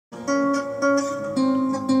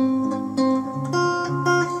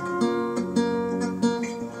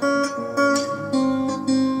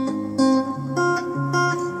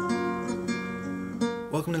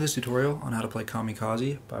play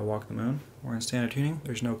Kamikaze by Walk the Moon. We're in standard tuning,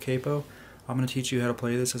 there's no capo. I'm going to teach you how to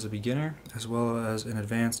play this as a beginner as well as an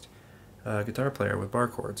advanced guitar player with bar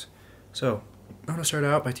chords. So I'm going to start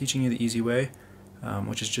out by teaching you the easy way,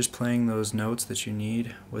 which is just playing those notes that you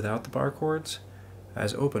need without the bar chords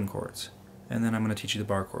as open chords. And then I'm going to teach you the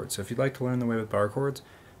bar chords. So if you'd like to learn the way with bar chords,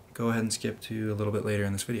 go ahead and skip to a little bit later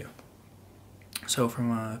in this video. So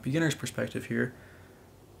from a beginner's perspective here,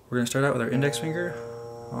 we're going to start out with our index finger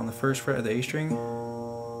on the first fret of the A string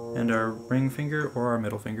and our ring finger or our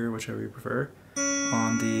middle finger, whichever you prefer,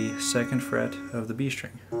 on the second fret of the B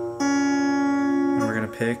string. And we're going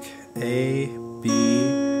to pick A, B,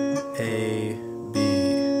 A, B.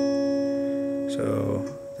 So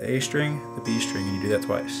the A string, the B string, and you do that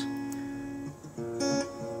twice.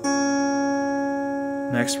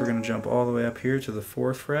 Next we're going to jump all the way up here to the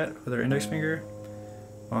fourth fret with our index finger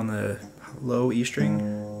on the low E string,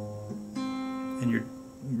 and your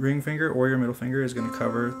ring finger or your middle finger is going to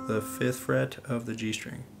cover the fifth fret of the G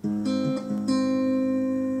string. And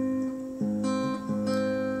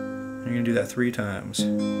you're going to do that 3 times.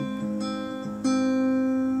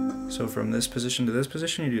 So from this position to this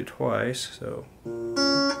position you do it twice. So you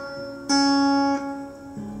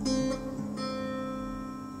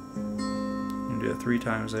do it 3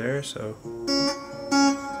 times there. So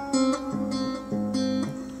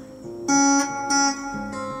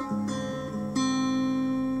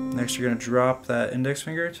next you're going to drop that index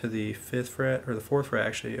finger to the 5th fret, or the 4th fret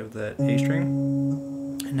actually, of that A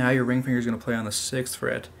string. And now your ring finger is going to play on the 6th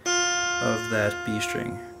fret of that B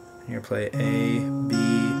string. And you're going to play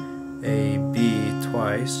A, B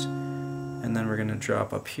twice. And then we're going to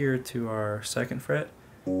drop up here to our 2nd fret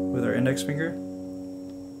with our index finger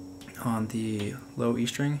on the low E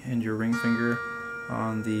string and your ring finger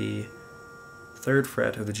on the 3rd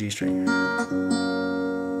fret of the G string.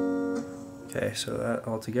 Okay, so that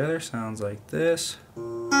all together sounds like this.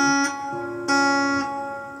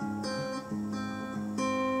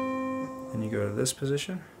 And you go to this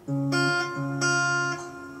position,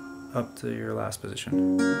 up to your last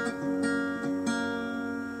position.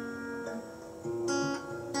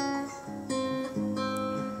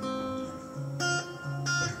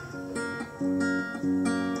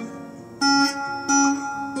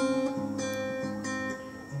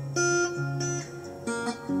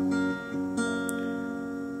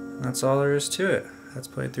 That's all there is to it. That's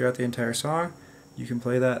played throughout the entire song. You can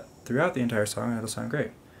play that throughout the entire song and it'll sound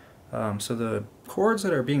great. So the chords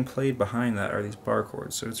that are being played behind that are these bar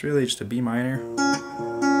chords. So it's really just a B minor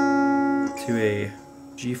to a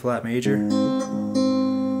G flat major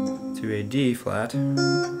to a D flat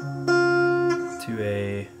to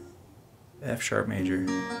a F sharp major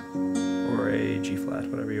or a G flat,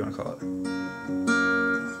 whatever you want to call it.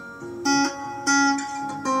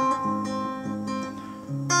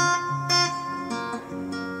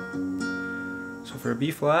 For a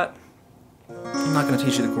B flat, I'm not going to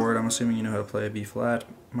teach you the chord, I'm assuming you know how to play a B flat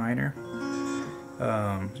minor.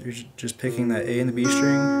 You're just picking that A and the B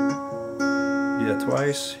string, you do that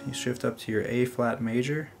twice, you shift up to your A flat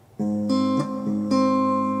major,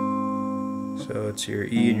 so it's your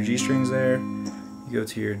E and your G strings there, you go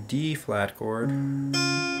to your D flat chord,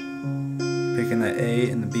 picking that A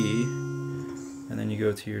and the B, and then you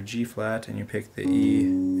go to your G flat and you pick the E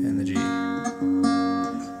and the G.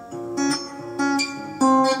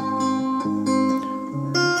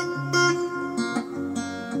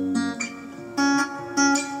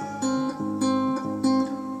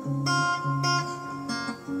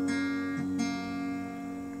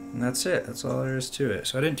 And that's it. That's all there is to it.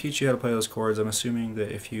 So I didn't teach you how to play those chords. I'm assuming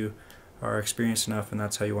that if you are experienced enough and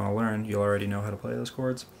that's how you want to learn, you'll already know how to play those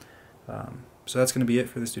chords. So that's going to be it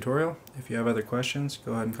for this tutorial. If you have other questions,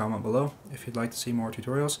 go ahead and comment below. If you'd like to see more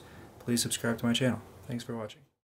tutorials, please subscribe to my channel. Thanks for watching.